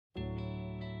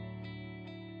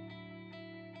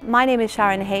My name is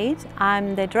Sharon Haid.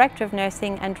 I'm the Director of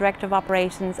Nursing and Director of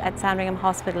Operations at Sandingham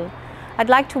Hospital. I'd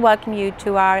like to welcome you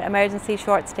to our emergency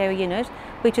short stay unit,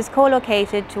 which is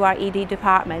co-located to our ED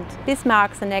department. This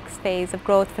marks the next phase of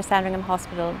growth for Sandingham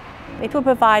Hospital. It will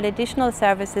provide additional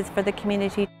services for the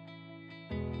community.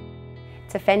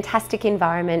 It's a fantastic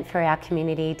environment for our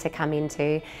community to come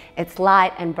into. It's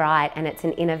light and bright and it's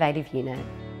an innovative unit.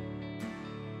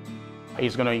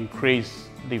 It's going to increase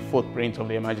the footprint of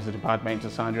the emergency department to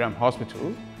Sandingham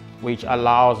Hospital, which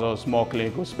allows us more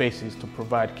clinical spaces to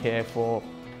provide care for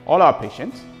all our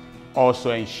patients.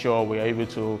 Also ensure we are able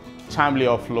to timely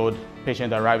offload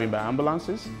patients arriving by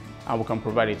ambulances, and we can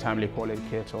provide a timely quality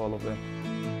care to all of them.